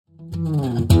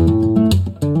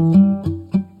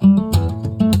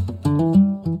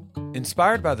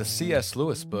Inspired by the C.S.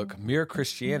 Lewis book, Mere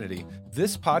Christianity,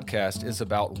 this podcast is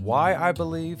about why I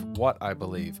believe what I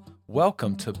believe.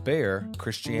 Welcome to Bare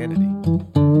Christianity.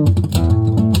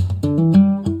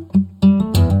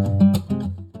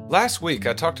 Last week,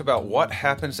 I talked about what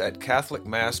happens at Catholic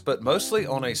Mass, but mostly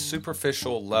on a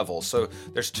superficial level. So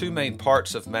there's two main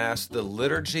parts of Mass, the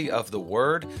liturgy of the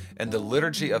Word and the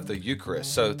liturgy of the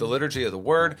Eucharist. So the liturgy of the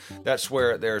Word, that's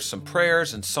where there's some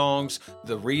prayers and songs,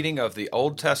 the reading of the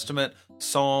Old Testament,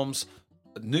 Psalms,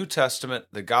 New Testament,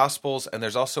 the Gospels, and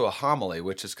there's also a homily,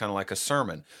 which is kind of like a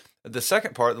sermon. The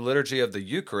second part, the liturgy of the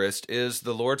Eucharist, is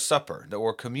the Lord's Supper,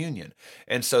 or communion.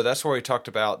 And so that's where we talked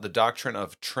about the doctrine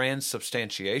of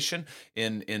transubstantiation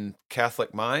in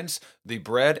Catholic minds. The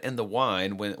bread and the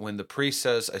wine, when the priest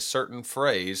says a certain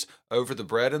phrase over the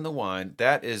bread and the wine,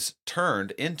 that is turned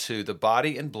into the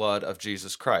body and blood of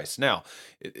Jesus Christ. Now,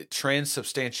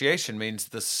 transubstantiation means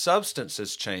the substance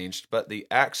is changed, but the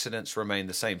accidents remain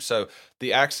the same. So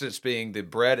the accidents being the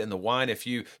bread and the wine, if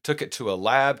you took it to a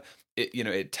lab,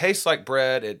 it tastes like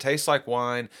bread, it tastes like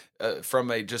wine. From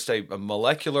a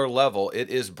molecular level, it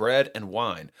is bread and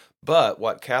wine. But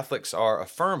what Catholics are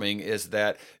affirming is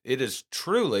that it is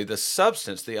truly the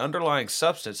substance, the underlying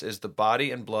substance is the body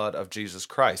and blood of Jesus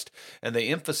Christ. And they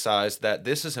emphasize that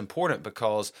this is important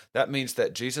because that means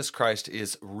that Jesus Christ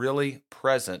is really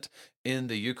present in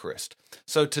the Eucharist.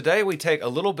 So today we take a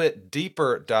little bit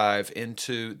deeper dive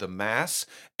into the Mass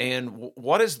and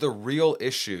what is the real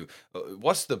issue?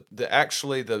 What's the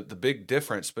big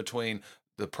difference between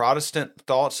the Protestant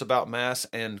thoughts about Mass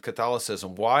and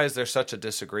Catholicism? Why is there such a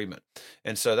disagreement?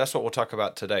 And so that's what we'll talk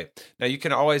about today. Now, you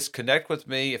can always connect with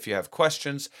me if you have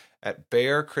questions at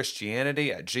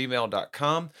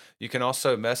barechristianity@gmail.com. You can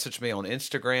also message me on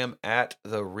Instagram at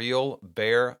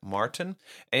 @TheRealBearMartin.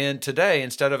 And today,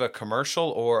 instead of a commercial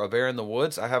or a bear in the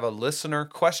woods, I have a listener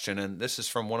question, and this is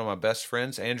from one of my best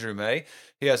friends, Andrew May.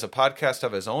 He has a podcast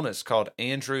of his own. It's called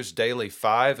Andrew's Daily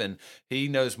 5, and he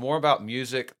knows more about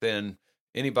music than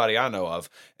anybody I know of.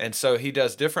 And so he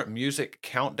does different music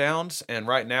countdowns, and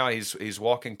right now he's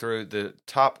walking through the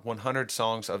top 100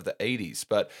 songs of the 80s.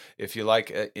 But if you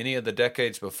like any of the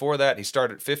decades before that, he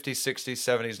started 50s, 60s,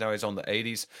 70s, now he's on the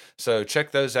 80s. So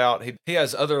check those out. He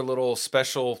has other little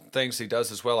special things he does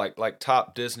as well, like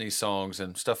top Disney songs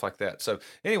and stuff like that. So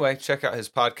anyway, check out his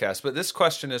podcast. But this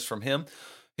question is from him.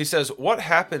 He says, what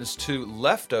happens to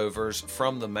leftovers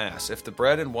from the Mass? If the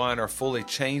bread and wine are fully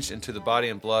changed into the body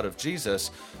and blood of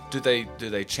Jesus, do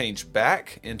they change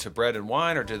back into bread and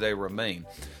wine, or do they remain?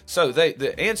 So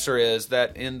the answer is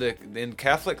that in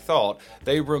Catholic thought,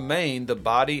 they remain the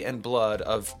body and blood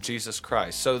of Jesus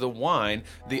Christ. So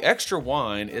the extra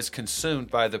wine is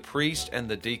consumed by the priest and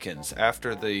the deacons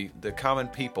after the common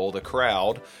people, the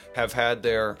crowd, have had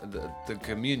the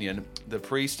communion. The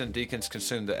priest and deacons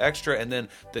consume the extra, and then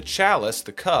the chalice,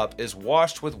 the cup, is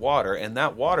washed with water, and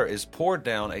that water is poured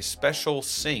down a special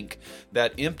sink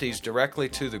that empties directly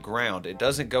to the ground. It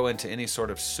doesn't go into any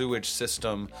sort of sewage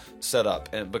system set up,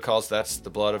 and because that's the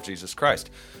blood of Jesus Christ.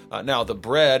 Now, the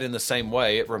bread, in the same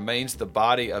way, it remains the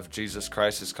body of Jesus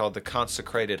Christ. It's called the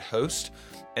consecrated host,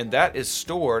 and that is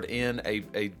stored in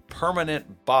a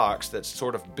permanent box that's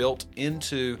sort of built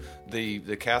into the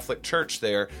Catholic Church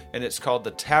there, and it's called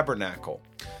the tabernacle.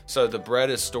 So the bread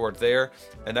is stored there,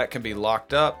 and that can be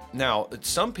locked up. Now,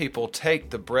 some people take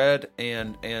the bread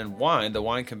and wine. The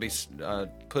wine can be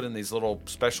put in these little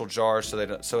special jars so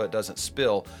it doesn't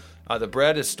spill. The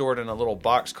bread is stored in a little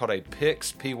box called a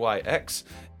pyx, P-Y-X,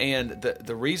 and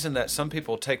the reason that some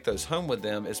people take those home with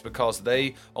them is because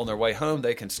on their way home,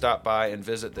 they can stop by and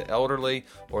visit the elderly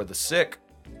or the sick,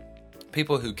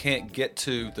 people who can't get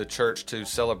to the church to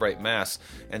celebrate Mass.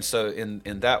 And so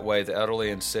in that way, the elderly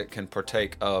and sick can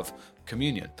partake of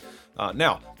communion.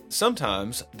 Now,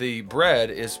 sometimes the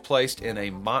bread is placed in a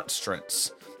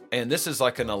monstrance. And this is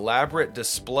like an elaborate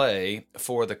display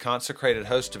for the consecrated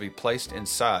host to be placed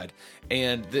inside.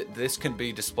 And this can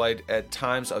be displayed at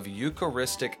times of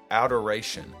Eucharistic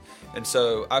adoration. And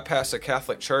so I pass a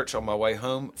Catholic church on my way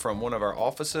home from one of our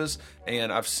offices,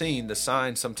 and I've seen the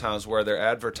signs sometimes where they're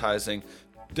advertising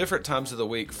different times of the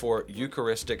week for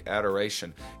Eucharistic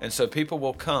adoration. And so people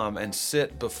will come and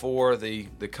sit before the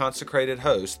consecrated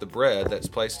host, the bread that's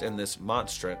placed in this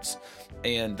monstrance,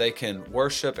 and they can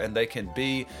worship and they can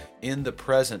be in the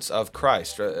presence of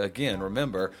Christ. Again,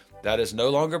 remember, that is no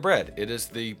longer bread. It is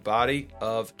the body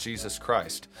of Jesus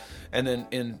Christ. And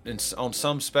then on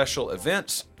some special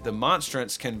events, the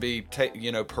monstrance can be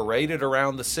paraded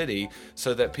around the city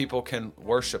so that people can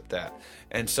worship that.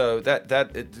 And so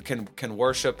that it can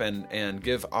worship and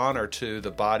give honor to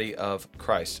the body of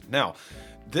Christ. Now,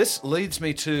 this leads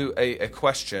me to a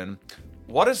question.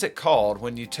 What is it called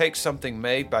when you take something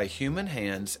made by human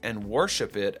hands and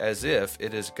worship it as if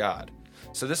it is God?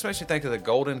 So this makes me think of the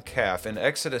golden calf. In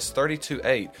Exodus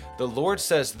 32:8, the Lord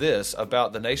says this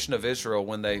about the nation of Israel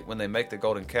when they make the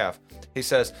golden calf. He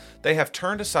says, "They have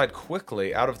turned aside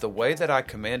quickly out of the way that I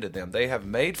commanded them. They have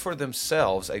made for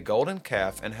themselves a golden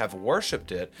calf and have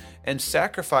worshipped it and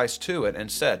sacrificed to it and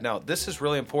said." Now, this is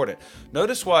really important.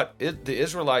 Notice what the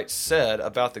Israelites said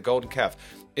about the golden calf.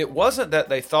 It wasn't that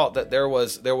they thought that there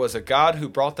was a God who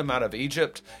brought them out of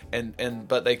Egypt,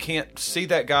 but they can't see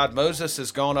that God. Moses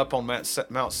has gone up on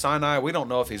Mount Sinai. We don't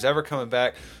know if he's ever coming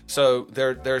back. So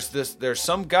there's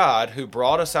some God who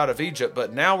brought us out of Egypt,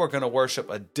 but now we're going to worship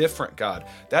a different God.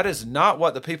 That is not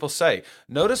what the people say.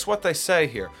 Notice what they say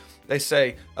here. They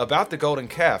say about the golden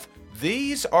calf,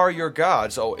 "These are your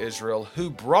gods, O Israel, who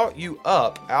brought you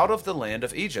up out of the land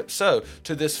of Egypt." So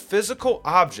to this physical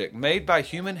object made by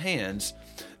human hands,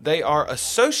 they are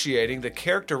associating the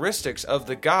characteristics of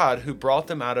the God who brought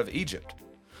them out of Egypt.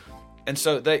 And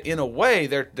so they, in a way,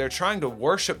 they're trying to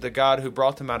worship the God who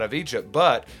brought them out of Egypt,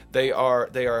 but they are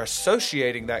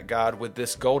associating that God with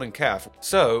this golden calf.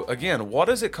 So again, what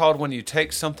is it called when you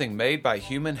take something made by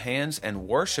human hands and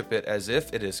worship it as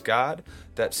if it is God?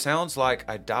 That sounds like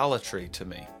idolatry to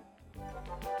me.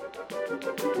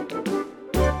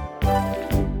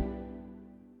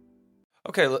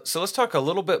 Okay, so let's talk a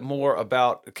little bit more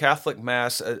about Catholic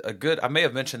Mass. I may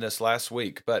have mentioned this last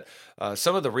week, but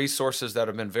some of the resources that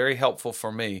have been very helpful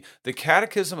for me. The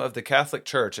Catechism of the Catholic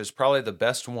Church is probably the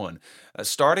best one.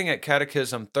 Starting at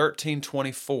Catechism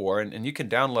 1324, and you can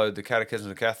download the Catechism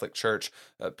of the Catholic Church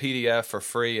PDF for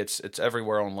free. It's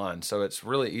everywhere online, so it's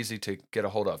really easy to get a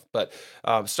hold of. But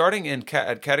starting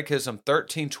at Catechism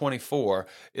 1324,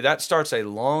 that starts a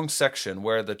long section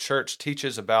where the Church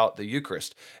teaches about the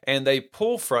Eucharist, and they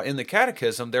pull from, in the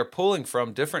Catechism, they're pulling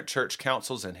from different church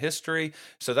councils in history.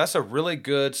 So that's a really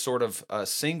good sort of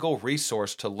single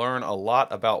resource to learn a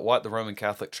lot about what the Roman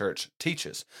Catholic Church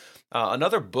teaches.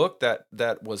 Another book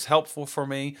that was helpful for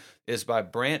me is by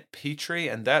Brant Petrie,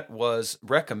 and that was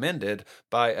recommended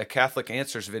by a Catholic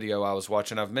Answers video I was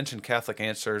watching. I've mentioned Catholic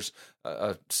Answers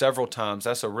several times.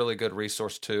 That's a really good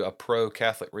resource too, a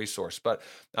pro-Catholic resource. But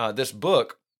this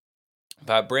book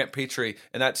by Brant Petrie,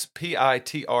 and that's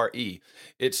Pitre.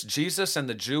 It's Jesus and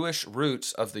the Jewish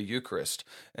Roots of the Eucharist.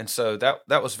 And so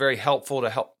that was very helpful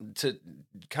to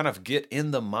kind of get in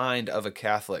the mind of a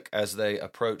Catholic as they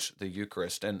approach the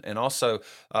Eucharist, and also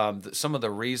some of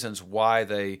the reasons why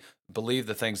they believe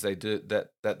the things they do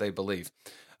that they believe.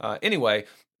 Anyway,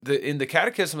 in the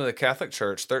Catechism of the Catholic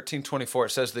Church, 1324, it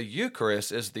says the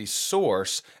Eucharist is the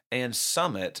source and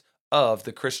summit of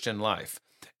the Christian life.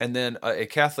 And then a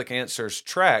Catholic Answers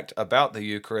tract about the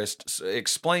Eucharist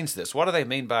explains this. What do they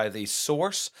mean by the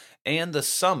source and the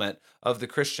summit of the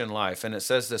Christian life? And it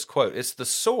says this quote, "It's the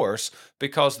source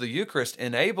because the Eucharist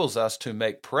enables us to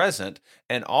make present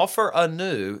and offer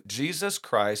anew Jesus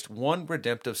Christ, one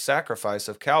redemptive sacrifice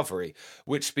of Calvary,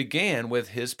 which began with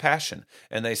his passion."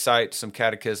 And they cite some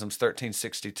catechisms,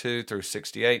 1362 through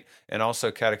 68, and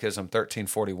also Catechism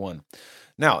 1341.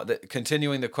 Now,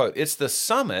 continuing the quote, "It's the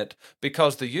summit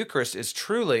because the Eucharist is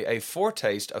truly a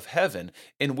foretaste of heaven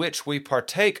in which we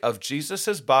partake of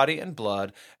Jesus' body and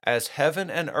blood as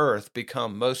heaven and earth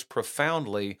become most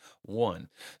profoundly one."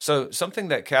 So something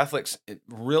that Catholics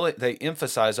really, they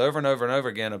emphasize over and over and over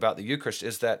again about the Eucharist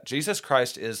is that Jesus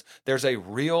Christ there's a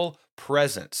real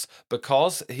presence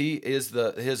because he is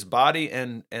his body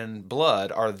and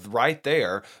blood are right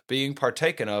there being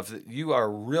partaken of. You are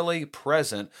really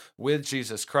present with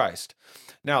Jesus Christ.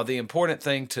 Now, the important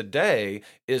thing today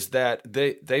is that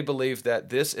they believe that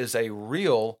this is a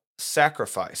real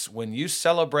sacrifice. When you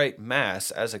celebrate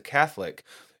Mass as a Catholic,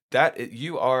 that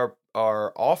you are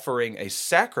offering a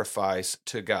sacrifice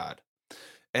to God.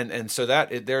 And so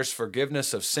that there's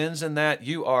forgiveness of sins in that.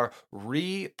 You are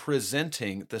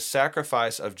representing the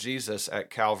sacrifice of Jesus at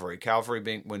Calvary. Calvary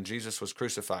being when Jesus was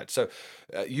crucified. So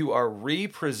you are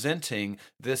representing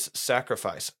this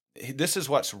sacrifice. This is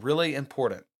what's really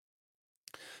important.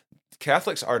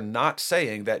 Catholics are not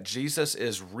saying that Jesus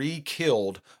is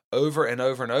re-killed over and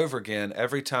over and over again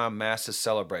every time Mass is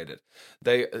celebrated.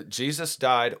 Jesus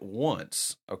died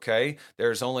once, okay?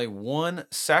 There's only one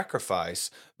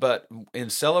sacrifice, but in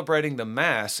celebrating the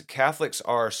Mass, Catholics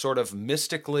are sort of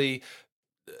mystically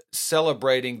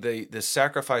celebrating the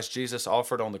sacrifice Jesus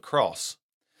offered on the cross.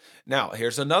 Now,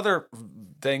 here's another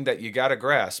thing that you got to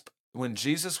grasp. When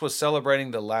Jesus was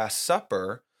celebrating the Last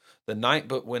Supper, the night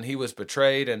but when he was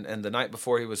betrayed and the night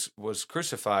before he was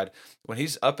crucified, when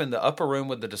he's up in the upper room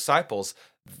with the disciples,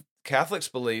 Catholics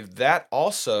believe that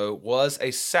also was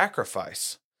a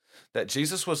sacrifice. that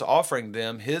Jesus was offering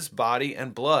them his body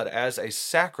and blood as a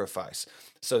sacrifice.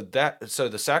 So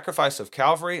the sacrifice of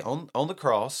Calvary on the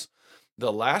cross,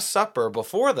 the Last Supper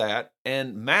before that,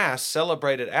 and Mass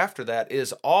celebrated after that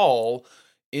is all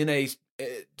in a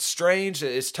strange,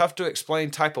 it's tough to explain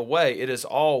type of way. It is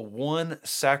all one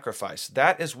sacrifice.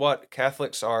 That is what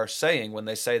Catholics are saying when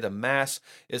they say the Mass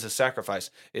is a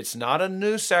sacrifice. It's not a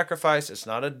new sacrifice. It's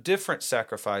not a different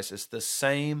sacrifice. It's the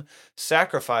same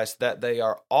sacrifice that they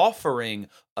are offering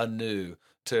anew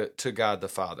to God the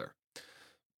Father.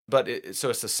 But so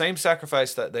it's the same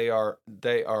sacrifice that they are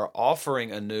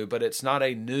offering anew, but it's not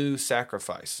a new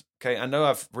sacrifice. Okay, I know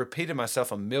I've repeated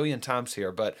myself a million times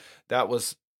here, but that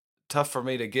was tough for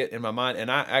me to get in my mind, and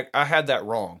I had that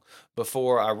wrong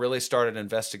before I really started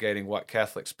investigating what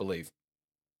Catholics believe.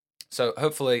 So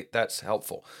hopefully that's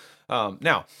helpful.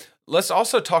 Now, let's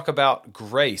also talk about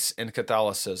grace in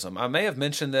Catholicism. I may have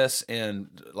mentioned this in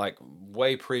like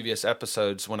way previous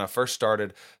episodes when I first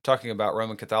started talking about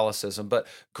Roman Catholicism, but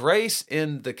grace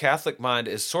in the Catholic mind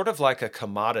is sort of like a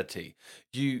commodity.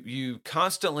 You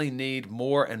constantly need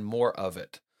more and more of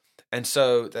it. And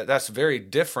so that's very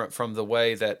different from the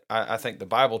way that I think the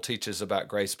Bible teaches about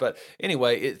grace. But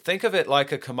anyway, think of it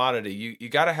like a commodity. You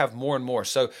got to have more and more.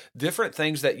 So different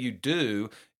things that you do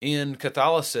in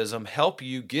Catholicism help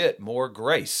you get more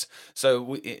grace.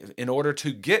 So in order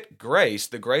to get grace,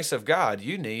 the grace of God,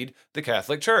 you need the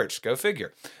Catholic Church. Go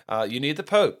figure. You need the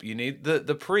Pope. You need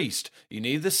the priest. You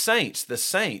need the saints. The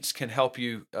saints can help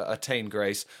you attain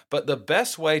grace. But the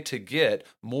best way to get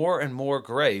more and more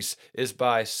grace is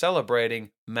by celebrating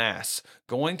Mass.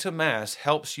 Going to Mass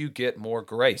helps you get more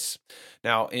grace.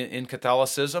 Now, in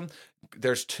Catholicism,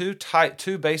 there's two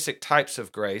basic types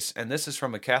of grace, and this is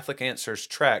from a Catholic Answers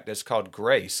tract. It's called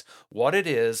Grace, what it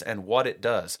is and what it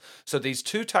does. So these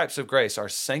two types of grace are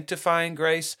sanctifying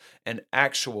grace and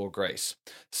actual grace.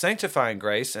 Sanctifying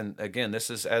grace, and again, this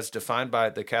is as defined by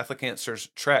the Catholic Answers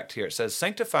tract here. It says,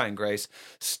 sanctifying grace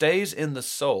stays in the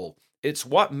soul. It's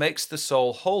what makes the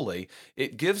soul holy.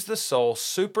 It gives the soul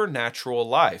supernatural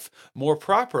life. More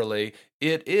properly,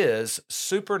 it is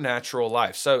supernatural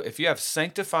life. So if you have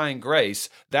sanctifying grace,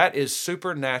 that is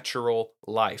supernatural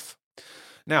life.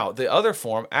 Now, the other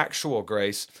form, actual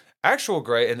grace,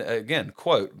 and again,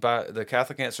 quote by the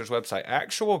Catholic Answers website,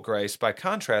 actual grace, by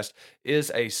contrast,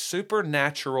 is a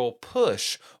supernatural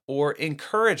push or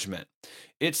encouragement.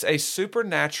 It's a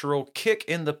supernatural kick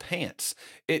in the pants.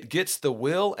 It gets the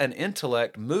will and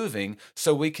intellect moving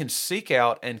so we can seek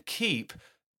out and keep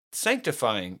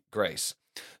sanctifying grace.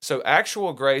 So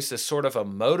actual grace is sort of a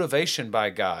motivation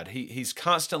by God. He's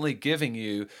constantly giving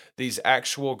you these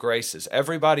actual graces.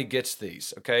 Everybody gets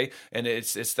these, okay? And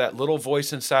it's that little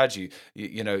voice inside you.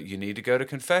 You know, you need to go to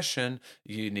confession.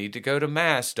 You need to go to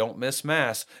Mass. Don't miss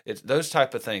Mass. It's those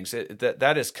type of things.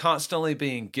 That is constantly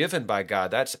being given by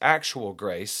God. That's actual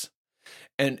grace.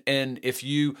 And if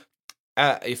you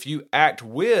act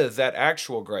with that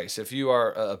actual grace, if you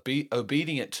are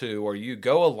obedient to, or you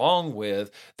go along with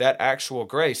that actual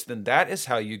grace, then that is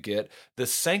how you get the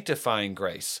sanctifying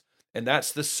grace. And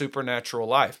that's the supernatural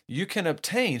life. You can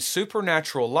obtain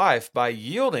supernatural life by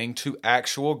yielding to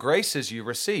actual graces you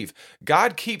receive.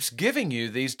 God keeps giving you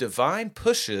these divine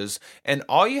pushes, and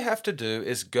all you have to do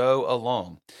is go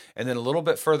along. And then a little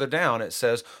bit further down, it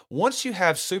says, once you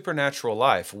have supernatural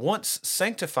life, once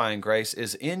sanctifying grace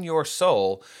is in your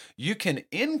soul, you can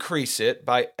increase it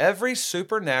by every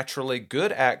supernaturally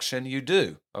good action you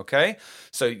do. Okay?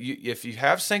 So if you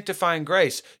have sanctifying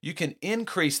grace, you can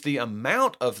increase the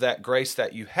amount of that grace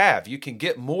that you have. You can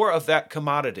get more of that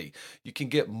commodity. You can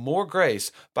get more grace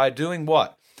by doing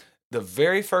what? The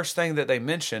very first thing that they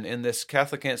mention in this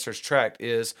Catholic Answers tract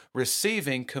is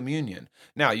receiving communion.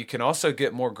 Now, you can also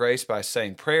get more grace by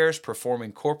saying prayers,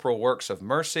 performing corporal works of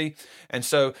mercy. And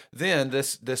so then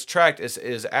this tract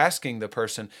is asking the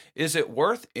person, is it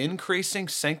worth increasing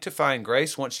sanctifying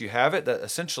grace once you have it? That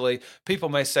essentially people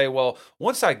may say, well,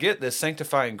 once I get this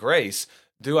sanctifying grace,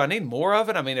 do I need more of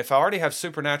it? I mean, if I already have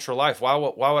supernatural life, why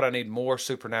would I need more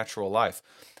supernatural life?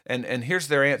 And here's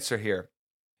their answer here.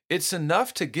 It's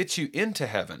enough to get you into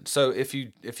heaven. So if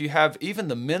you have even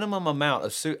the minimum amount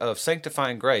of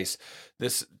sanctifying grace,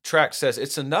 this tract says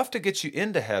it's enough to get you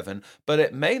into heaven, but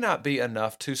it may not be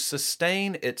enough to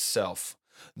sustain itself.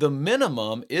 The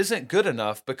minimum isn't good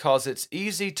enough because it's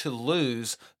easy to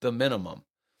lose the minimum.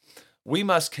 We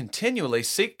must continually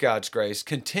seek God's grace,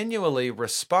 continually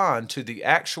respond to the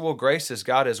actual graces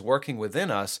God is working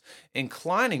within us,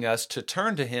 inclining us to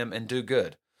turn to Him and do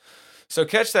good. So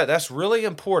catch that. That's really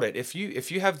important. If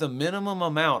you have the minimum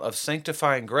amount of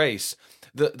sanctifying grace,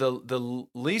 the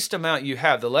least amount you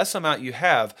have, the less amount you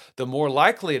have, the more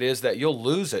likely it is that you'll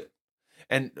lose it.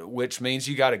 and which means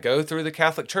you got to go through the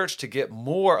Catholic Church to get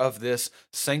more of this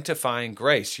sanctifying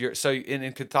grace.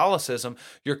 In Catholicism,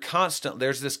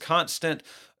 there's this constant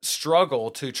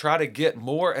struggle to try to get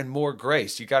more and more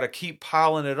grace. You got to keep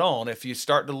piling it on. If you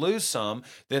start to lose some,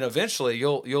 then eventually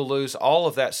you'll lose all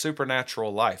of that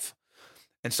supernatural life.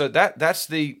 And so that's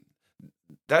the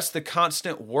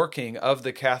constant working of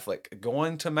the Catholic: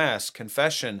 going to Mass,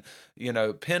 confession,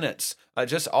 penance,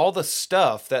 just all the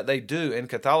stuff that they do in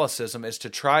Catholicism is to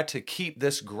try to keep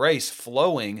this grace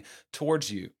flowing towards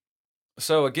you.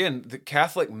 So again, the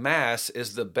Catholic Mass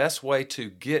is the best way to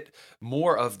get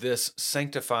more of this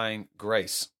sanctifying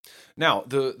grace. Now,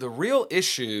 the real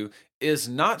issue is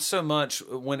not so much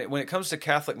when it comes to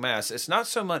Catholic Mass, it's not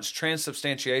so much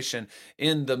transubstantiation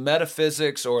in the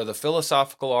metaphysics or the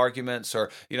philosophical arguments,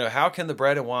 or how can the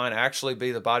bread and wine actually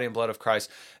be the body and blood of Christ.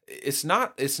 It's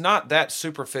not that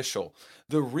superficial.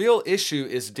 The real issue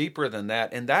is deeper than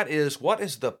that, and that is, what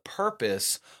is the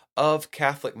purpose of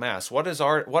Catholic Mass? What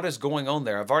is going on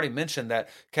there? I've already mentioned that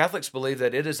Catholics believe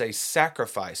that it is a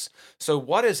sacrifice. So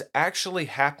what is actually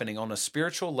happening on a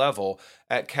spiritual level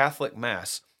at Catholic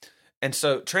Mass? And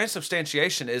so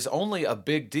transubstantiation is only a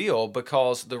big deal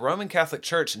because the Roman Catholic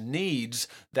Church needs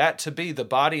that to be the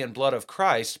body and blood of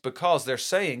Christ, because they're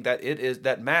saying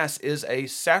that Mass is a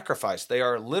sacrifice. They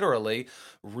are literally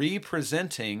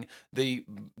representing the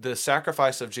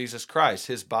sacrifice of Jesus Christ,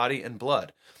 his body and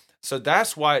blood. So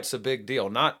that's why it's a big deal,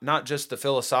 not just the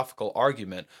philosophical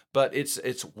argument, but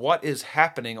it's what is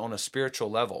happening on a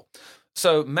spiritual level.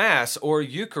 So Mass or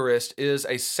Eucharist is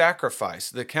a sacrifice.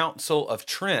 The Council of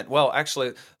Trent, well,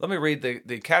 actually, let me read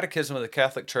the Catechism of the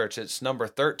Catholic Church. It's number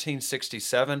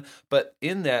 1367, but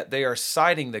in that they are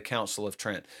citing the Council of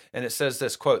Trent. And it says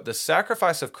this, quote, "The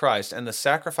sacrifice of Christ and the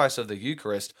sacrifice of the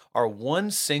Eucharist are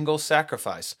one single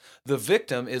sacrifice. The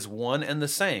victim is one and the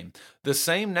same. The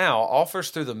same now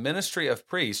offers through the ministry of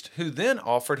priest, who then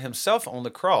offered himself on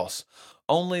the cross.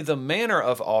 Only the manner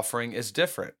of offering is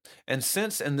different. And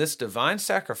since in this divine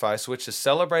sacrifice, which is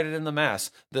celebrated in the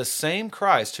Mass, the same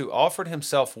Christ who offered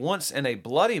himself once in a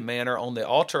bloody manner on the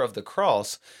altar of the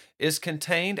cross is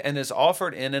contained and is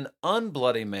offered in an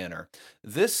unbloody manner,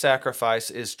 this sacrifice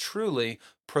is truly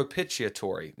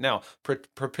propitiatory." Now,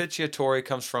 propitiatory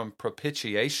comes from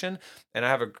propitiation, and I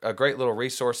have a great little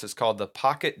resource. It's called the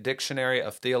Pocket Dictionary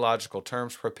of Theological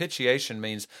Terms. Propitiation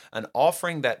means an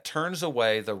offering that turns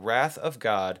away the wrath of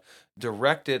God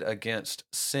directed against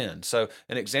sin. So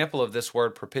an example of this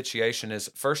word propitiation is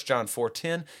 1 John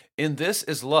 4:10. "In this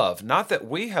is love, not that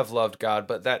we have loved God,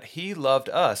 but that he loved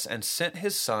us and sent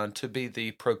his Son to be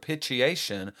the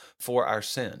propitiation for our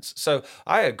sins." So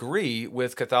I agree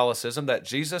with Catholicism that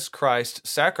Jesus Christ's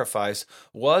sacrifice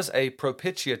was a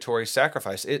propitiatory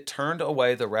sacrifice. It turned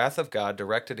away the wrath of God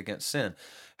directed against sin.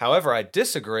 However, I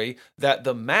disagree that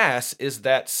the Mass is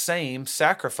that same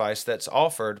sacrifice that's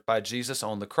offered by Jesus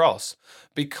on the cross,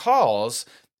 because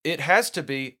it has to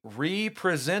be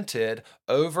represented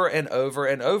over and over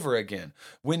and over again.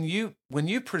 When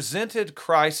you presented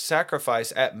Christ's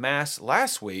sacrifice at Mass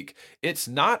last week, it's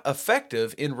not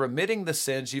effective in remitting the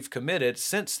sins you've committed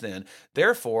since then.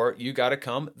 Therefore, you got to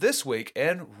come this week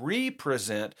and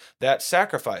represent that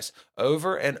sacrifice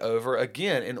over and over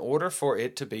again in order for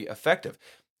it to be effective.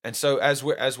 And so as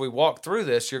we walk through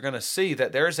this, you're going to see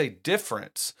that there is a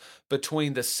difference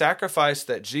between the sacrifice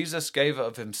that Jesus gave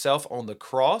of himself on the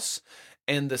cross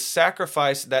and the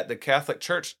sacrifice that the Catholic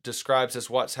Church describes as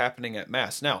what's happening at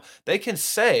Mass. Now, they can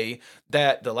say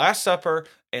that the Last Supper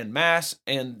and Mass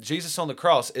and Jesus on the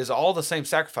cross is all the same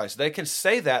sacrifice. They can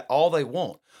say that all they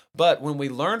want. But when we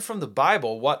learn from the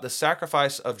Bible what the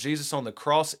sacrifice of Jesus on the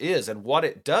cross is and what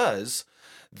it does,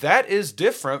 that is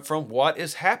different from what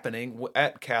is happening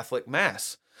at Catholic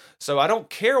Mass. So I don't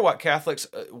care what Catholics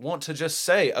want to just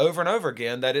say over and over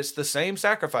again, that it's the same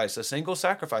sacrifice, a single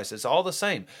sacrifice. It's all the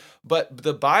same. But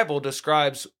the Bible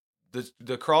describes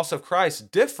the cross of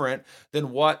Christ different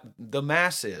than what the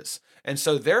Mass is. And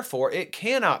so therefore, it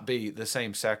cannot be the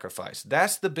same sacrifice.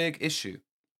 That's the big issue.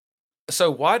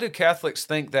 So why do Catholics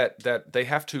think that they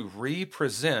have to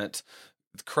represent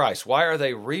Christ? Why are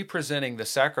they representing the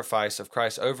sacrifice of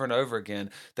Christ over and over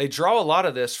again? They draw a lot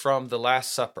of this from the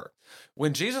Last Supper.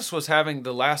 When Jesus was having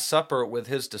the Last Supper with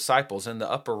his disciples in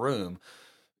the upper room,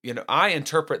 I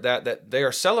interpret that they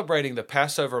are celebrating the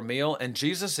Passover meal, and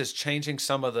Jesus is changing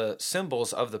some of the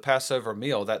symbols of the Passover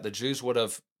meal that the Jews would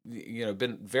have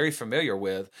been very familiar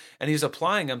with, and he's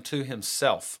applying them to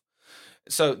himself.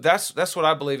 So that's what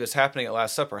I believe is happening at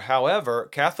Last Supper. However,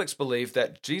 Catholics believe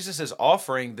that Jesus is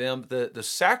offering them the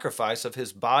sacrifice of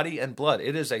his body and blood.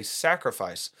 It is a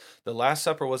sacrifice. The Last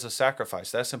Supper was a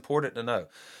sacrifice. That's important to know.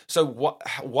 So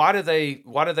why do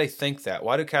they think that?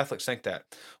 Why do Catholics think that?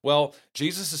 Well,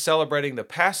 Jesus is celebrating the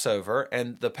Passover,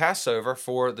 and the Passover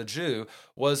for the Jew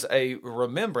was a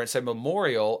remembrance, a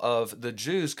memorial of the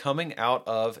Jews coming out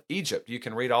of Egypt. You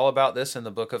can read all about this in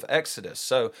the book of Exodus.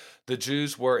 So the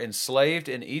Jews were enslaved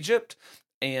in Egypt,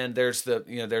 and there's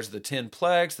the 10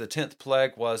 plagues. The 10th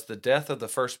plague was the death of the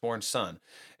firstborn son.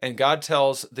 And God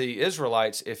tells the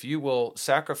Israelites, if you will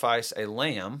sacrifice a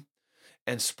lamb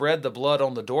and spread the blood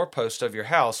on the doorpost of your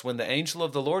house, when the angel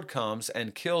of the Lord comes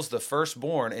and kills the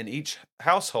firstborn in each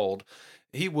household,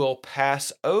 he will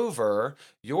pass over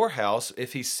your house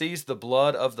if he sees the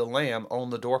blood of the lamb on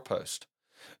the doorpost.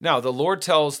 Now, the Lord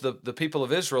tells the people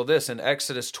of Israel this in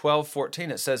Exodus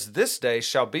 12:14. It says, "This day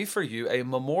shall be for you a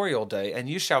memorial day, and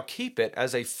you shall keep it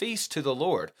as a feast to the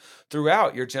Lord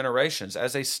throughout your generations,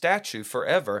 as a statute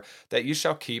forever that you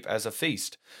shall keep as a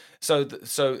feast." So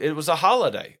it was a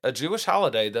holiday, a Jewish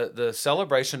holiday, the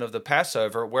celebration of the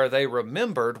Passover, where they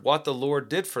remembered what the Lord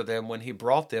did for them when he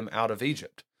brought them out of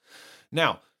Egypt.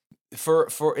 Now,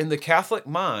 for in the Catholic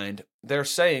mind, they're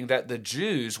saying that the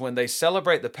Jews, when they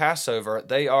celebrate the Passover,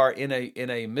 they are in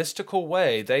a mystical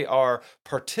way, they are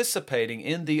participating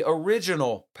in the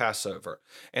original Passover.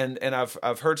 And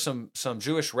I've heard some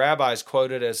Jewish rabbis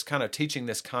quoted as kind of teaching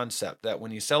this concept that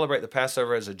when you celebrate the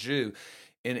Passover as a Jew,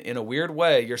 in a weird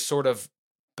way, you're sort of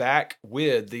back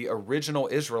with the original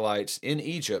Israelites in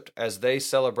Egypt as they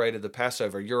celebrated the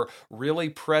Passover. You're really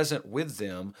present with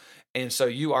them, and so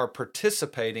you are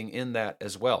participating in that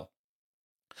as well.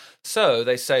 So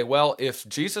they say, well, if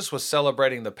Jesus was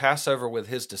celebrating the Passover with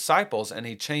his disciples and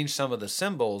he changed some of the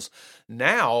symbols,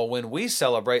 now when we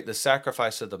celebrate the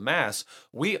sacrifice of the Mass,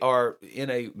 we are in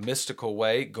a mystical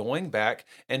way going back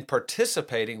and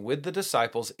participating with the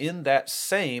disciples in that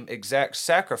same exact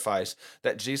sacrifice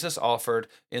that Jesus offered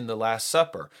in the Last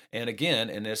Supper. And again,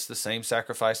 and it's the same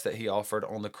sacrifice that he offered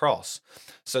on the cross.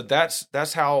 So that's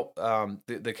how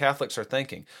the Catholics are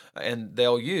thinking. And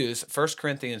they'll use 1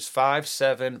 Corinthians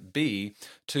 5:7b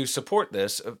to support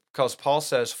this, because Paul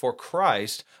says, "For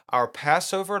Christ, our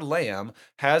Passover lamb,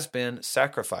 has been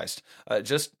sacrificed."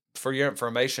 Just for your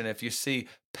information, if you see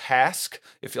Pasch,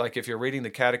 if you're reading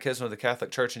the Catechism of the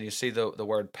Catholic Church and you see the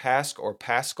word Pasch or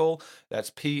Paschal,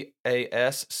 that's Paschal.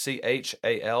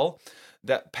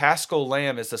 That Paschal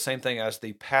lamb is the same thing as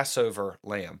the Passover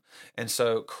lamb. And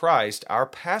so Christ, our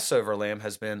Passover lamb,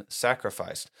 has been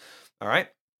sacrificed. All right?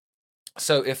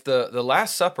 So if the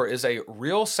Last Supper is a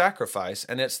real sacrifice,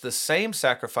 and it's the same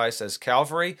sacrifice as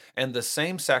Calvary and the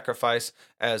same sacrifice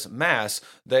as Mass,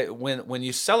 that when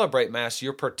you celebrate Mass,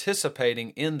 you're participating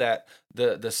in that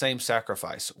the same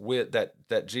sacrifice with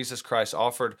that Jesus Christ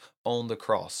offered on the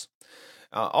cross.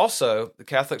 Also, the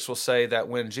Catholics will say that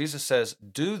when Jesus says,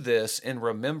 "Do this in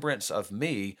remembrance of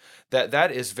me,"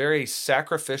 that is very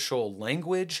sacrificial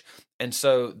language. And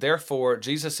so, therefore,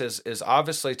 Jesus is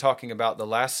obviously talking about the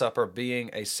Last Supper being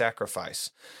a sacrifice.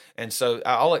 And so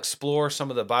I'll explore some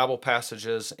of the Bible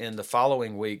passages in the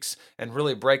following weeks and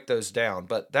really break those down.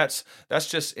 But that's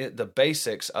just the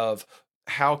basics of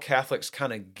how Catholics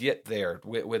kind of get there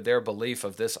with their belief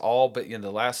of this all, but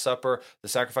the Last Supper, the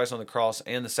sacrifice on the cross,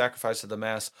 and the sacrifice of the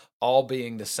Mass all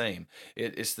being the same.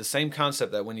 It's the same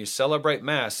concept that when you celebrate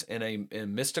Mass in a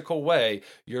mystical way,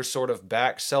 you're sort of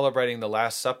back celebrating the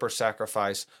Last Supper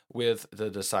sacrifice with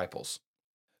the disciples.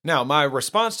 Now, my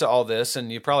response to all this,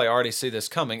 and you probably already see this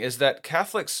coming, is that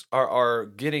Catholics are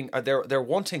getting they're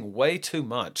wanting way too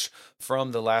much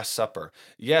from the Last Supper.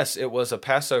 Yes, it was a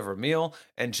Passover meal,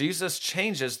 and Jesus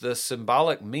changes the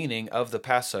symbolic meaning of the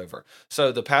Passover.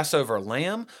 So the Passover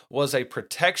lamb was a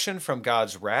protection from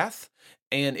God's wrath,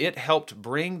 and it helped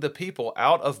bring the people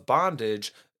out of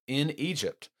bondage in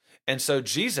Egypt. And so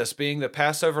Jesus, being the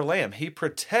Passover lamb, he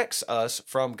protects us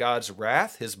from God's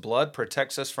wrath. His blood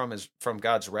protects us from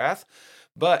God's wrath.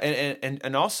 But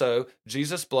and also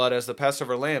Jesus' blood as the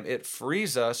Passover lamb, it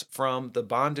frees us from the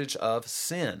bondage of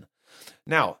sin.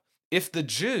 Now, if the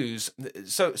Jews,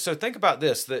 so think about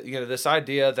this, that this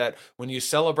idea that when you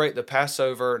celebrate the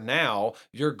Passover now,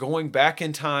 you're going back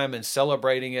in time and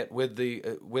celebrating it with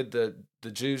the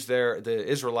Jews there, the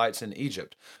Israelites in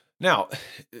Egypt. Now,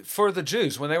 for the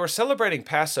Jews, when they were celebrating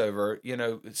Passover,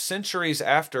 centuries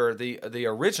after the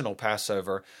original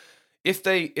Passover, if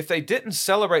they didn't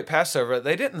celebrate Passover,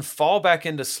 they didn't fall back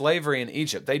into slavery in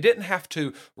Egypt. They didn't have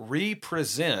to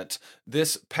represent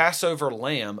this Passover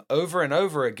lamb over and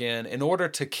over again in order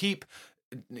to keep,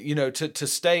 to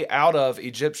stay out of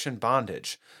Egyptian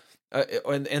bondage.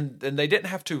 And they didn't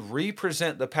have to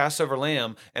represent the Passover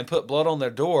lamb and put blood on their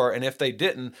door. And if they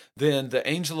didn't, then the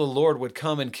angel of the Lord would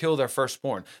come and kill their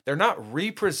firstborn. They're not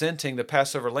representing the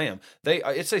Passover lamb.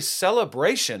 It's a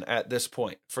celebration at this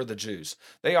point for the Jews.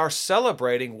 They are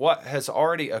celebrating what has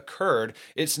already occurred.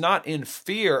 It's not in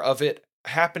fear of it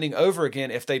happening over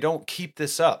again if they don't keep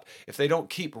this up, if they don't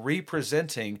keep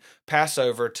representing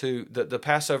Passover to the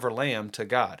Passover lamb to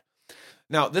God.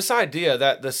 Now, this idea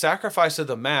that the sacrifice of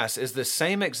the Mass is the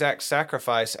same exact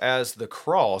sacrifice as the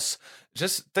cross,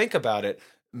 just think about it.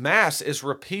 Mass is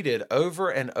repeated over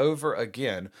and over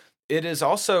again. It is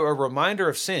also a reminder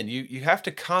of sin. You have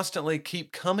to constantly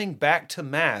keep coming back to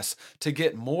Mass to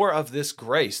get more of this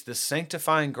grace, this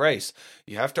sanctifying grace.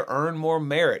 You have to earn more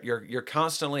merit. You're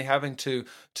constantly having to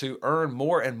earn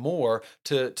more and more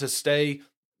to stay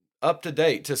up to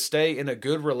date, to stay in a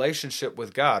good relationship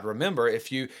with God. Remember,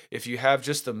 if you have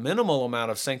just the minimal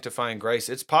amount of sanctifying grace,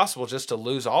 it's possible just to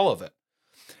lose all of it.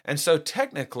 And so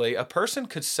technically, a person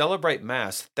could celebrate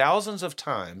Mass thousands of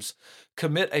times,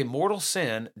 commit a mortal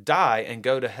sin, die, and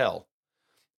go to hell.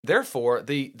 Therefore,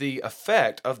 the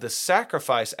effect of the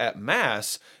sacrifice at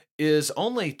Mass is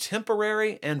only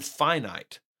temporary and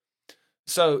finite.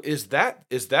 So is that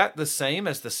the same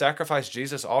as the sacrifice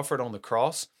Jesus offered on the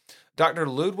cross? Dr.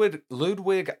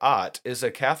 Ludwig Ott is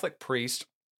a Catholic priest.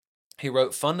 He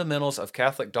wrote Fundamentals of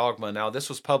Catholic Dogma. Now, this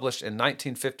was published in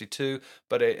 1952,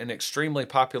 but an extremely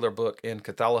popular book in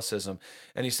Catholicism.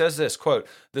 And he says this, quote,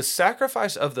 "The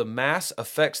sacrifice of the Mass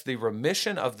affects the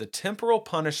remission of the temporal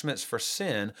punishments for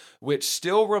sin, which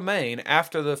still remain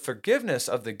after the forgiveness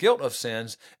of the guilt of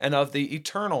sins and of the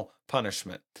eternal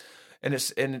punishment."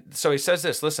 And so he says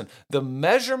this, listen, the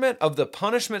measurement of the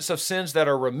punishments of sins that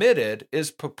are remitted is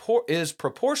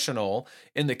proportional,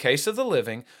 in the case of the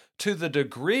living, to the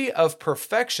degree of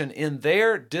perfection in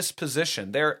their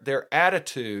disposition, their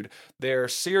attitude, their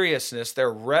seriousness,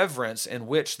 their reverence in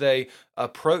which they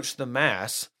approach the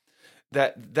Mass.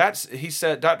 He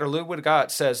said, Dr. Ludwig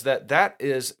Ott says that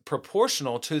is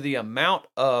proportional to the amount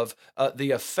of the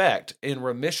effect in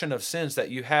remission of sins that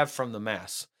you have from the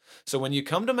Mass. So when you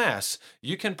come to Mass,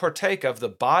 you can partake of the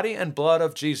body and blood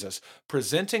of Jesus,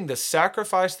 presenting the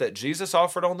sacrifice that Jesus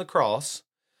offered on the cross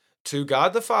to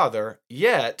God the Father,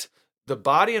 yet the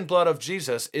body and blood of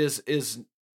Jesus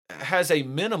has a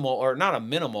minimal, or not a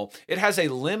minimal, it has a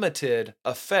limited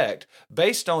effect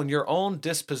based on your own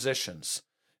dispositions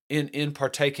in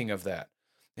partaking of that.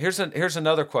 Here's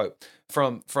another quote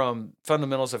from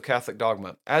Fundamentals of Catholic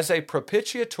Dogma. As a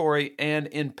propitiatory and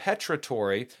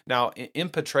impetratory, now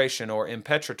impetration or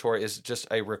impetratory is just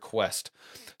a request.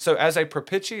 So as a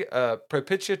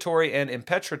propitiatory and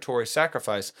impetratory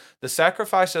sacrifice, the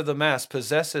sacrifice of the Mass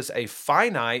possesses a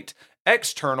finite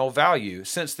external value,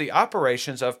 since the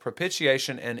operations of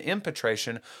propitiation and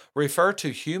impetration refer to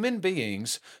human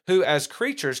beings who as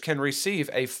creatures can receive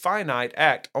a finite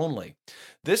act only.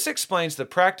 This explains the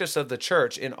practice of the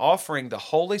Church in offering the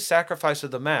holy sacrifice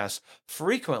of the Mass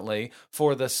frequently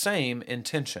for the same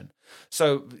intention.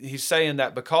 So he's saying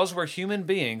that because we're human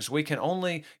beings, we can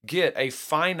only get a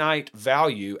finite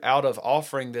value out of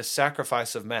offering this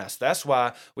sacrifice of Mass. That's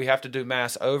why we have to do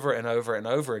Mass over and over and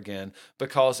over again,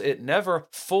 because it never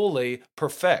fully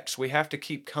perfects. We have to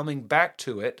keep coming back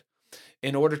to it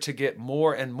in order to get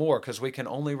more and more, because we can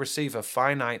only receive a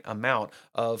finite amount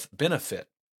of benefit.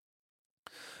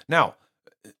 Now,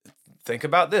 think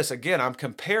about this. Again, I'm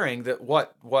comparing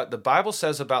what the Bible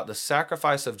says about the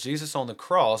sacrifice of Jesus on the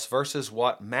cross versus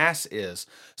what Mass is.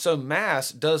 So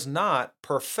Mass does not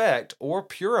perfect or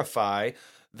purify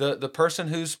the person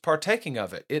who's partaking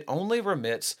of it. It only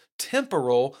remits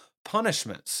temporal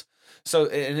punishments. So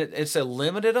it's a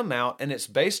limited amount, and it's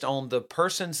based on the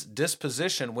person's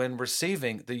disposition when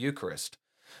receiving the Eucharist.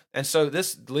 And so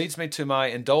this leads me to my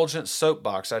indulgence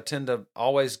soapbox. I tend to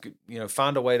always,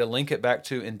 find a way to link it back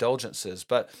to indulgences.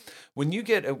 But when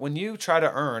you try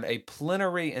to earn a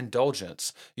plenary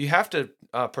indulgence, you have to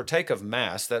partake of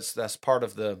Mass. That's part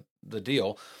of the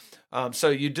deal. So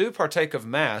you do partake of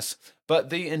Mass, but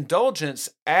the indulgence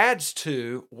adds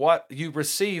to what you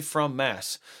receive from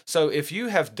Mass. So if you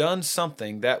have done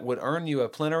something that would earn you a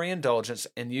plenary indulgence,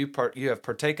 and you have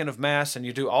partaken of Mass and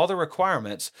you do all the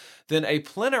requirements, then a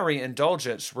plenary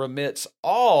indulgence remits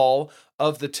all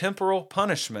of the temporal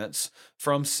punishments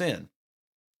from sin.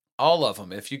 All of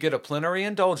them. If you get a plenary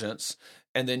indulgence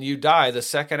and then you die the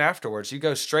second afterwards, you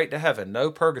go straight to heaven, no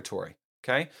purgatory.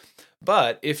 Okay?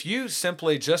 But if you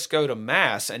simply just go to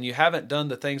Mass and you haven't done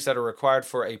the things that are required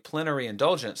for a plenary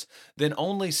indulgence, then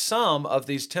only some of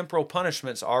these temporal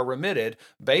punishments are remitted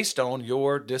based on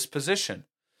your disposition.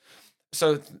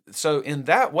 So, so in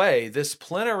that way, this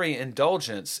plenary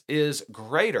indulgence is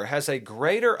greater, has a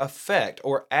greater effect,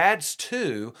 or adds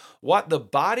to what the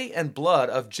body and blood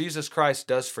of Jesus Christ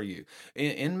does for you.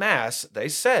 In Mass, they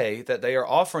say that they are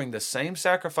offering the same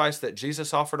sacrifice that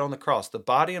Jesus offered on the cross, the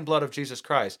body and blood of Jesus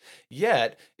Christ,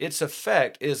 yet its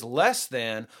effect is less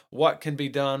than what can be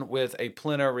done with a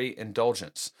plenary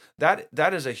indulgence.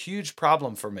 That is a huge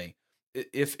problem for me.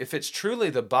 If it's truly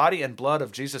the body and blood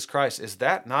of Jesus Christ, is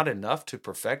that not enough to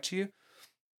perfect you?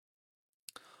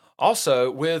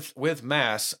 Also, with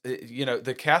Mass,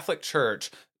 the Catholic Church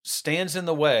stands in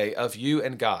the way of you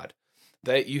and God.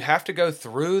 That you have to go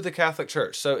through the Catholic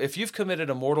Church. So if you've committed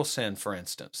a mortal sin, for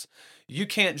instance, you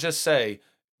can't just say,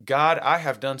 God, I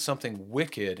have done something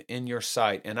wicked in your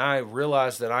sight, and I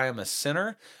realize that I am a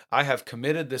sinner. I have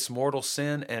committed this mortal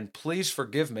sin, and please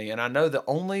forgive me. And I know the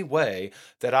only way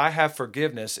that I have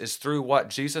forgiveness is through what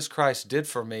Jesus Christ did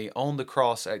for me on the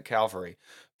cross at Calvary.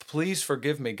 Please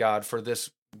forgive me, God, for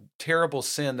this terrible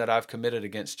sin that I've committed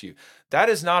against you. That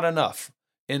is not enough.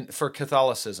 For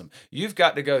Catholicism, you've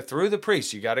got to go through the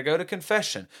priest. You got to go to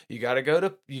confession. You got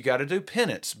to do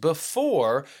penance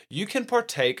before you can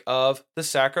partake of the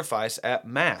sacrifice at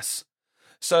Mass.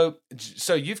 So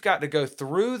you've got to go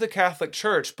through the Catholic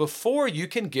Church before you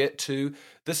can get to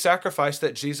the sacrifice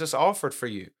that Jesus offered for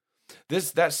you.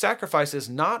 That sacrifice is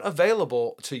not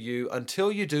available to you until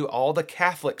you do all the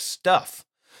Catholic stuff.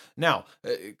 Now,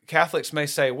 Catholics may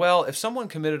say, well, if someone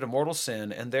committed a mortal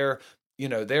sin and they're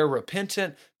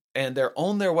repentant and they're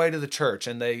on their way to the church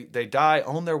and they die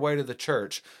on their way to the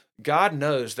church, God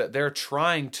knows that they're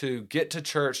trying to get to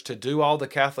church to do all the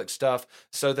Catholic stuff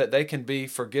so that they can be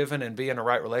forgiven and be in a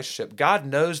right relationship. God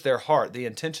knows their heart, the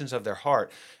intentions of their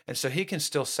heart, and so he can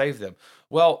still save them.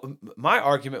 Well, my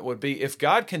argument would be, if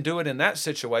God can do it in that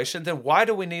situation, then why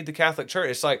do we need the Catholic Church?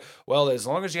 It's like, well, as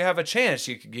long as you have a chance,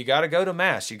 you got to go to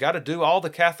Mass. You got to do all the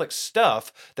Catholic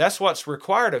stuff. That's what's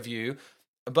required of you.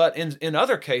 But in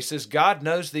other cases, God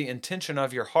knows the intention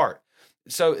of your heart.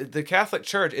 So the Catholic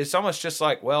Church, it's almost just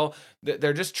like, well,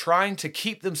 they're just trying to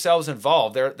keep themselves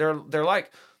involved. They're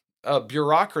like a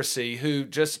bureaucracy who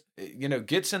just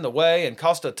gets in the way and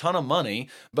costs a ton of money,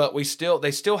 but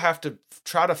they still have to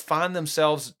try to find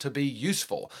themselves to be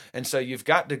useful. And so you've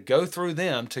got to go through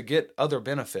them to get other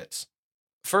benefits.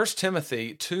 1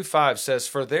 Timothy 2:5 says,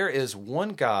 "For there is one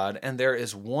God, and there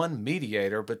is one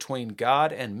mediator between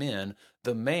God and men,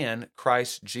 the man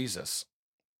Christ Jesus."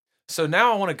 So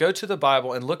now I want to go to the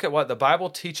Bible and look at what the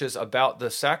Bible teaches about the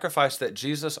sacrifice that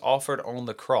Jesus offered on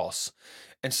the cross.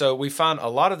 And so we find a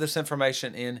lot of this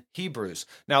information in Hebrews.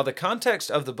 Now, the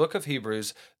context of the book of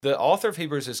Hebrews, the author of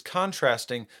Hebrews is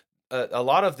contrasting a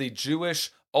lot of the Jewish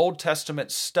Old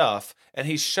Testament stuff, and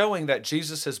he's showing that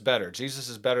Jesus is better. Jesus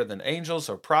is better than angels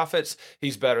or prophets.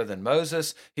 He's better than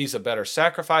Moses. He's a better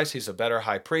sacrifice. He's a better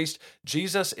high priest.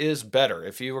 Jesus is better.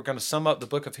 If you were going to sum up the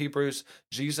book of Hebrews,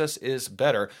 Jesus is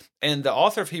better. And the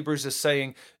author of Hebrews is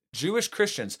saying, Jewish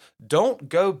Christians, don't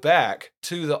go back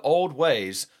to the old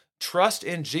ways. Trust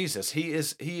in Jesus. He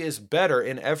is better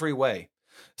in every way.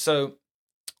 So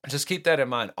just keep that in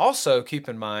mind. Also keep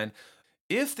in mind,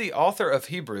 if the author of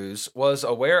Hebrews was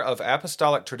aware of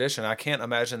apostolic tradition, I can't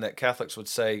imagine that Catholics would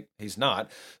say he's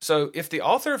not. So if the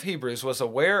author of Hebrews was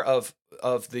aware of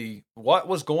what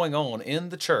was going on in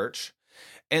the church,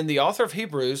 and the author of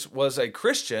Hebrews was a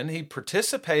Christian, he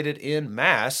participated in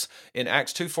Mass in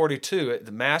Acts 2:42.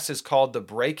 The Mass is called the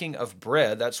breaking of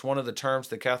bread. That's one of the terms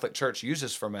the Catholic Church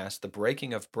uses for Mass, the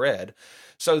breaking of bread.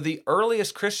 So the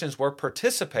earliest Christians were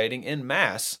participating in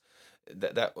Mass.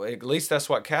 That at least that's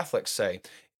what Catholics say.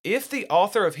 If the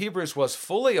author of Hebrews was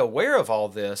fully aware of all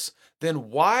this, then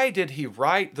why did he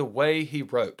write the way he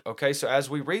wrote? Okay, so as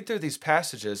we read through these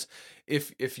passages,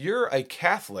 if you're a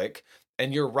Catholic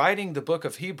and you're writing the book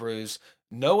of Hebrews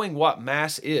knowing what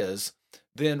Mass is,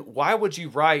 then why would you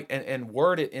write and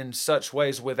word it in such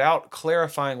ways without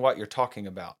clarifying what you're talking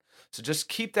about? So just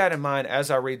keep that in mind as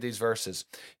I read these verses.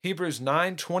 Hebrews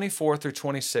 9:24 through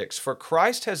 26. "For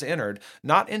Christ has entered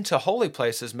not into holy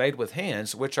places made with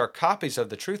hands, which are copies of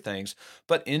the true things,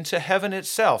 but into heaven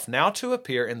itself, now to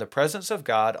appear in the presence of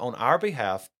God on our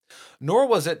behalf. Nor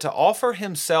was it to offer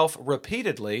himself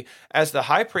repeatedly, as the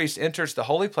high priest enters the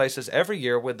holy places every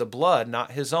year with the blood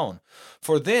not his own.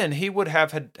 For then he would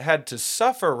have had to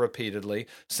suffer repeatedly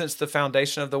since the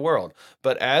foundation of the world.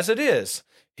 But as it is,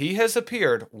 he has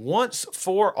appeared once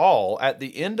for all at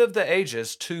the end of the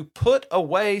ages to put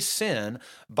away sin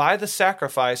by the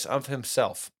sacrifice of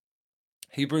himself."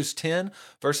 Hebrews 10,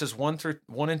 verses 1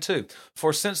 and 2.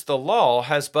 For since the law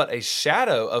has but a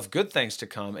shadow of good things to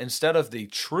come, instead of the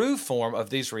true form of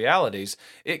these realities,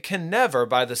 it can never,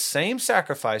 by the same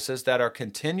sacrifices that are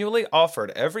continually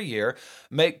offered every year,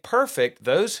 make perfect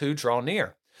those who draw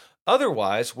near.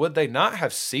 Otherwise, would they not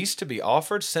have ceased to be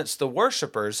offered, since the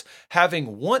worshippers,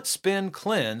 having once been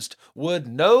cleansed, would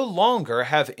no longer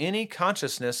have any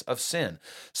consciousness of sin?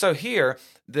 So here,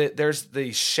 there's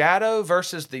the shadow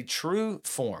versus the true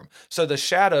form. So the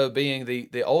shadow being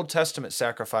the Old Testament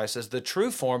sacrifices, the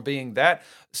true form being that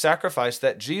sacrifice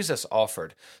that Jesus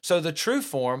offered. So the true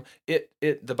form,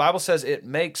 the Bible says it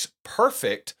makes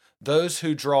perfect those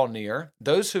who draw near,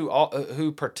 those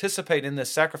who participate in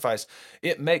this sacrifice.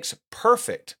 It makes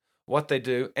perfect what they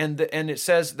do. And it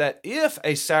says that if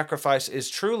a sacrifice is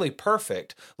truly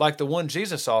perfect, like the one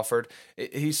Jesus offered,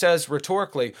 he says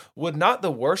rhetorically, would not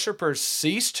the worshipers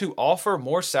cease to offer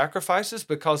more sacrifices,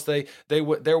 because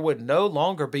there would no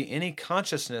longer be any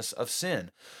consciousness of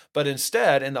sin? But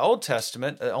instead, in the Old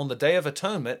Testament, on the Day of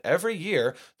Atonement, every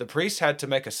year, the priest had to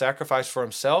make a sacrifice for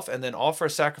himself and then offer a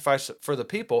sacrifice for the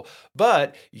people.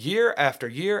 But year after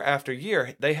year after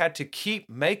year, they had to keep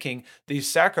making these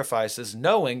sacrifices,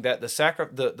 knowing that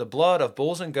the blood of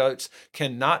bulls and goats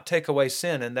cannot take away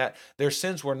sin, and that their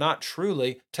sins were not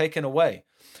truly taken away.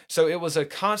 So it was a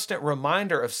constant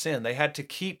reminder of sin. They had to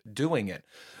keep doing it.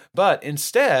 But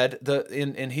instead,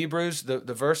 in Hebrews, the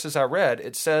verses I read,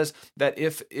 it says that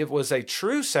if it was a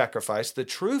true sacrifice, the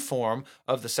true form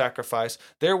of the sacrifice,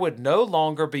 there would no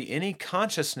longer be any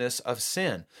consciousness of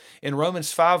sin. In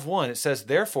Romans 5:1, it says,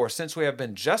 therefore, since we have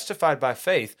been justified by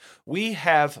faith, we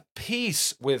have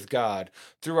peace with God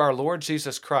through our Lord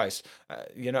Jesus Christ.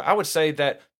 I would say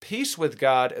that peace with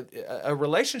God, a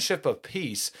relationship of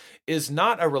peace, is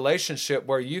not a relationship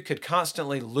where you could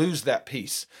constantly lose that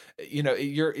peace.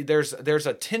 There's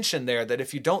a tension there that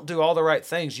if you don't do all the right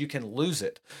things, you can lose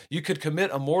it. You could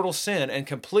commit a mortal sin and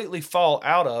completely fall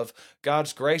out of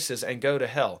God's graces and go to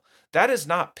hell. That is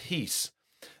not peace.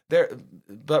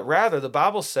 But rather, the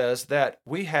Bible says that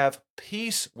we have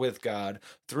peace with God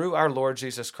through our Lord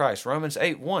Jesus Christ. Romans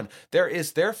 8:1, there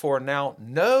is therefore now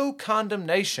no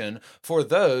condemnation for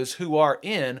those who are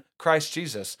in Christ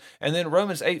Jesus. And then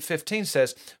Romans 8:15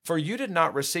 says, for you did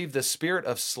not receive the spirit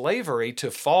of slavery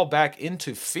to fall back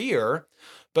into fear,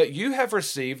 but you have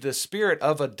received the spirit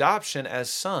of adoption as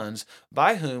sons,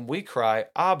 by whom we cry,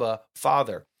 Abba,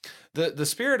 Father. The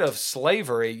spirit of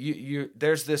slavery,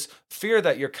 there's this fear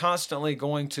that you're constantly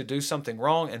going to do something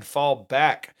wrong and fall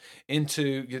back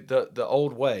into the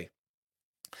old way.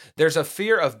 There's a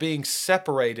fear of being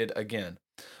separated again.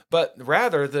 But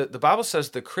rather, the Bible says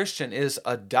the Christian is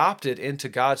adopted into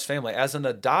God's family. As an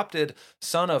adopted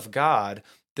son of God,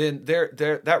 then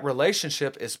that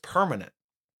relationship is permanent.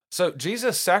 So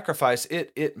Jesus' sacrifice,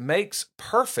 it makes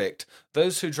perfect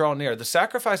those who draw near. The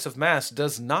sacrifice of Mass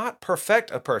does not perfect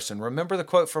a person. Remember the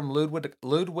quote from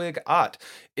Ludwig Ott.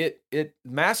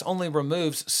 Mass only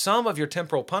removes some of your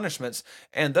temporal punishments,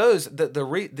 and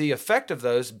the effect of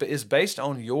those is based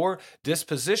on your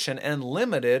disposition and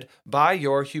limited by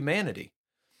your humanity.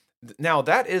 Now,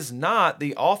 that is not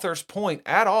the author's point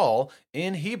at all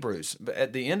in Hebrews.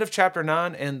 At the end of chapter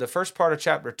 9 and the first part of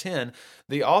chapter 10,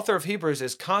 the author of Hebrews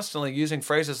is constantly using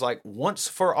phrases like once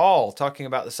for all, talking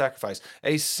about the sacrifice,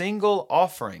 a single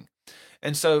offering.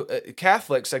 And so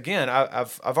Catholics, again,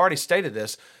 I've already stated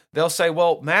this, they'll say,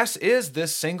 well, Mass is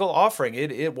this single offering.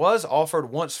 It was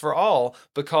offered once for all,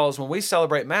 because when we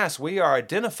celebrate Mass, we are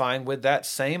identifying with that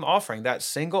same offering, that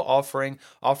single offering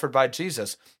offered by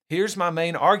Jesus. Here's my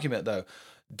main argument, though.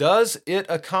 Does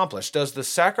the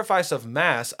sacrifice of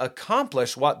Mass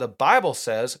accomplish what the Bible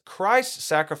says Christ's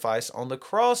sacrifice on the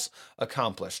cross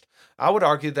accomplished? I would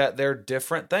argue that they're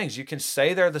different things. You can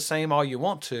say they're the same all you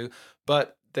want to,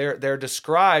 but they're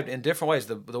described in different ways.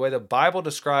 The way the Bible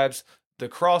describes the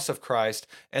cross of Christ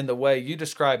and the way you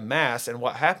describe Mass and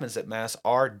what happens at Mass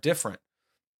are different.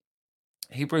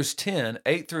 Hebrews 10,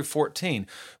 8 through 14,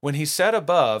 when he said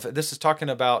above, this is talking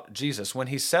about Jesus, when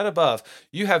he said above,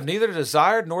 you have neither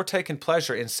desired nor taken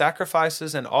pleasure in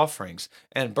sacrifices and offerings,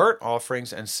 and burnt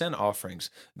offerings and sin offerings.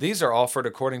 These are offered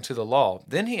according to the law.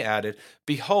 Then he added,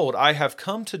 behold, I have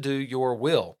come to do your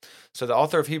will. So the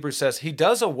author of Hebrews says he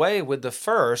does away with the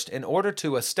first in order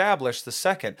to establish the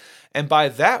second. And by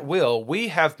that will, we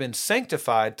have been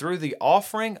sanctified through the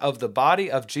offering of the body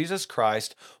of Jesus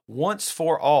Christ once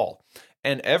for all.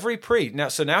 And every priest,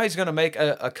 now he's going to make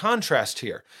a contrast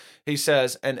here. He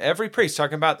says, and every priest,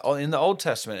 talking about in the Old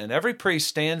Testament, and every priest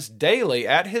stands daily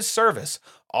at his service,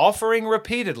 offering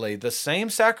repeatedly the same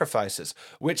sacrifices,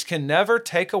 which can never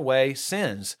take away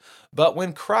sins. But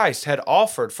when Christ had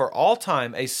offered for all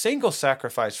time a single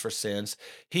sacrifice for sins,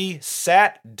 he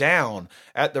sat down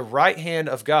at the right hand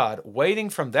of God, waiting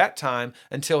from that time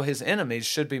until his enemies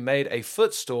should be made a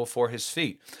footstool for his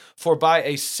feet. For by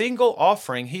a single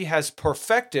offering he has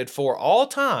perfected for all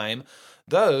time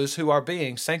those who are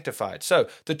being sanctified. So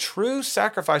the true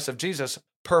sacrifice of Jesus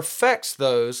perfects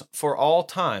those for all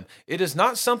time. It is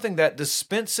not something that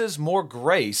dispenses more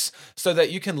grace so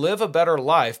that you can live a better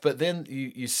life, but then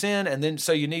you sin, and then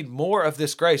so you need more of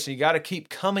this grace, and you got to keep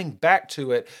coming back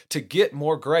to it to get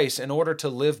more grace in order to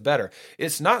live better.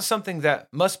 It's not something that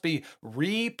must be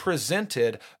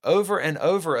represented over and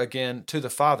over again to the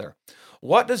Father.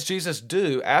 What does Jesus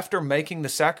do after making the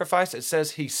sacrifice? It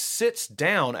says he sits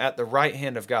down at the right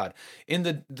hand of God. In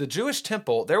the Jewish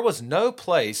temple, there was no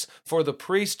place for the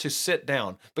priest to sit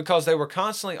down because they were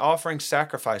constantly offering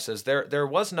sacrifices. There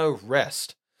was no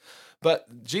rest.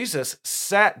 But Jesus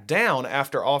sat down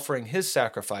after offering his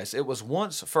sacrifice. It was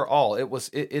once for all.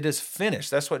 It is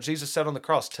finished. That's what Jesus said on the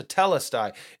cross.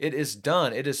 Tetelestai. It is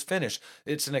done. It is finished.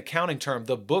 It's an accounting term.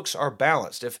 The books are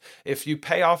balanced. If you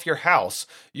pay off your house,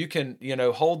 you can,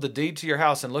 hold the deed to your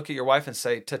house and look at your wife and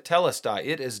say, Tetelestai.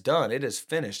 It is done. It is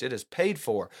finished. It is paid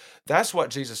for. That's what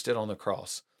Jesus did on the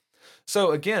cross. So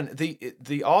again,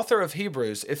 the author of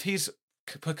Hebrews, if he's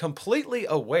completely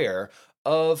aware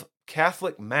of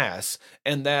Catholic Mass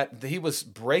and that he was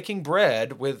breaking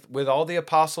bread with all the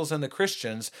apostles and the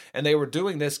Christians, and they were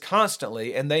doing this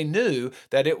constantly, and they knew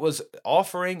that it was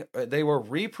they were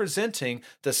representing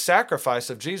the sacrifice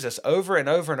of Jesus over and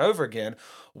over and over again,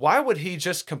 why would he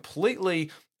just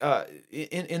completely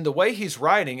in the way he's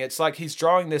writing, it's like he's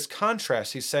drawing this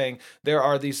contrast. He's saying there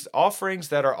are these offerings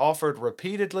that are offered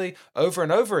repeatedly over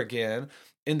and over again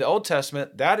in the Old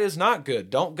Testament. That is not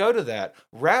good. Don't go to that.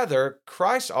 Rather,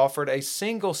 Christ offered a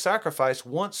single sacrifice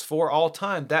once for all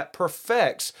time that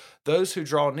perfects those who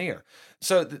draw near.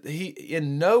 So he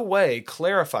in no way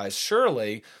clarifies.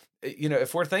 Surely,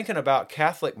 if we're thinking about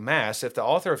Catholic Mass, if the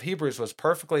author of Hebrews was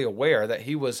perfectly aware that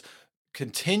he was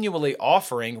continually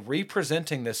offering,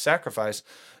 representing this sacrifice,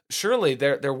 surely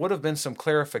there would have been some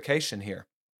clarification here.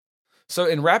 So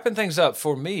in wrapping things up,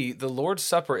 for me, the Lord's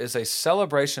Supper is a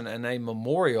celebration and a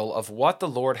memorial of what the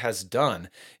Lord has done.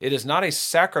 It is not a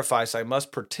sacrifice I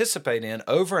must participate in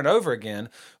over and over again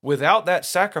without that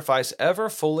sacrifice ever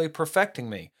fully perfecting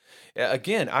me.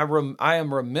 Again, I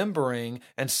am remembering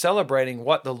and celebrating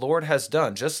what the Lord has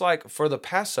done. Just like for the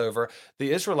Passover,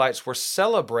 the Israelites were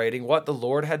celebrating what the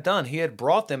Lord had done. He had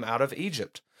brought them out of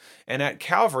Egypt. And at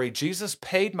Calvary, Jesus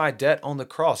paid my debt on the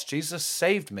cross. Jesus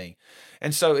saved me.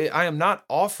 And so I am not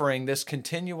offering this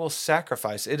continual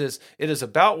sacrifice. It is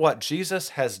about what Jesus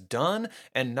has done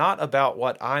and not about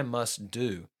what I must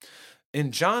do.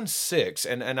 In John 6,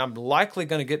 and I'm likely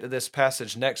going to get to this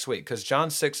passage next week, because John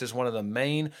 6 is one of the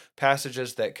main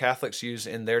passages that Catholics use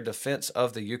in their defense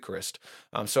of the Eucharist.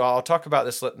 So I'll talk about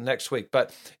this next week.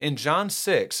 But in John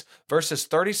 6, verses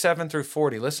 37 through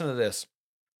 40, listen to this.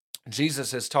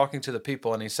 Jesus is talking to the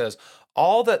people and he says,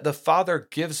 "All that the Father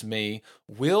gives me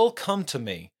will come to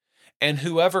me, and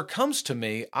whoever comes to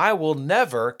me I will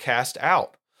never cast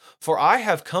out. For I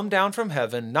have come down from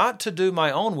heaven not to do my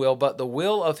own will, but the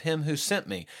will of him who sent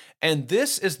me. And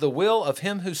this is the will of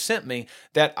him who sent me,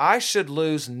 that I should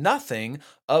lose nothing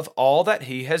of all that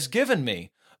he has given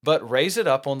me, but raise it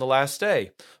up on the last day.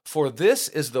 For this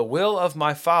is the will of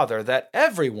my Father, that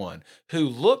everyone who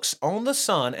looks on the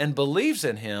Son and believes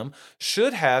in him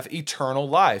should have eternal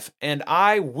life, and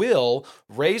I will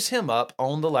raise him up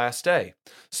on the last day."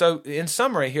 So in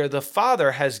summary here, the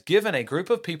Father has given a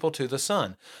group of people to the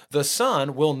Son. The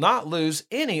Son will not lose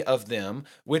any of them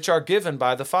which are given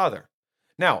by the Father.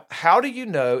 Now, how do you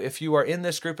know if you are in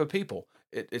this group of people?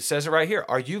 It says it right here.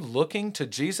 Are you looking to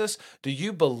Jesus? Do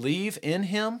you believe in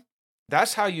him?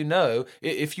 That's how you know.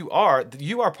 If you are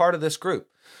part of this group.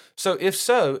 So if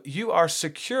so, you are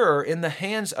secure in the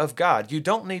hands of God. You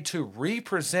don't need to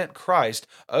represent Christ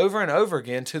over and over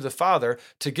again to the Father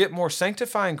to get more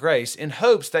sanctifying grace in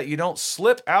hopes that you don't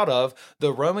slip out of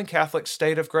the Roman Catholic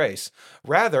state of grace.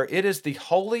 Rather, it is the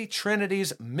Holy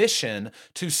Trinity's mission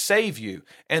to save you,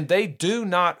 and they do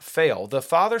not fail. The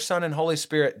Father, Son, and Holy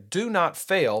Spirit do not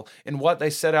fail in what they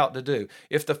set out to do.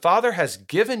 If the Father has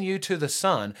given you to the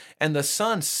Son, and the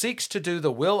Son seeks to do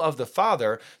the will of the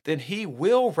Father, then he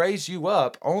will raise you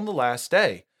up on the last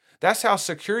day. That's how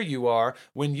secure you are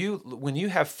when you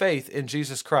have faith in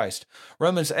Jesus Christ.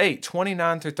 Romans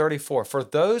 8:29-34. For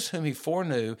those whom he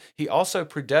foreknew, he also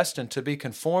predestined to be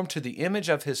conformed to the image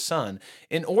of his Son,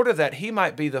 in order that he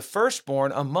might be the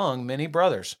firstborn among many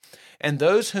brothers. And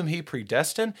those whom he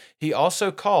predestined, he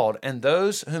also called. And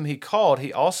those whom he called,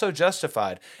 he also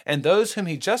justified. And those whom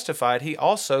he justified, he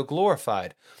also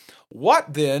glorified.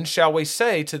 What then shall we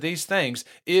say to these things?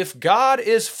 If God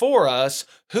is for us,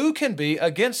 who can be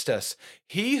against us?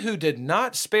 He who did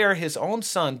not spare his own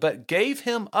Son, but gave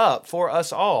him up for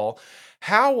us all,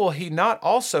 how will he not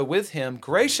also with him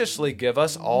graciously give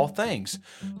us all things?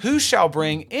 Who shall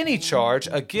bring any charge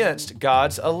against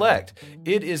God's elect?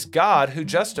 It is God who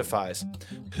justifies.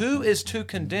 Who is to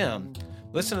condemn?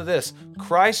 Listen to this.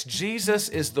 Christ Jesus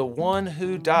is the one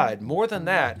who died. More than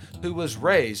that, who was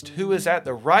raised, who is at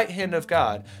the right hand of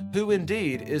God, who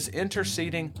indeed is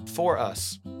interceding for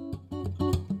us.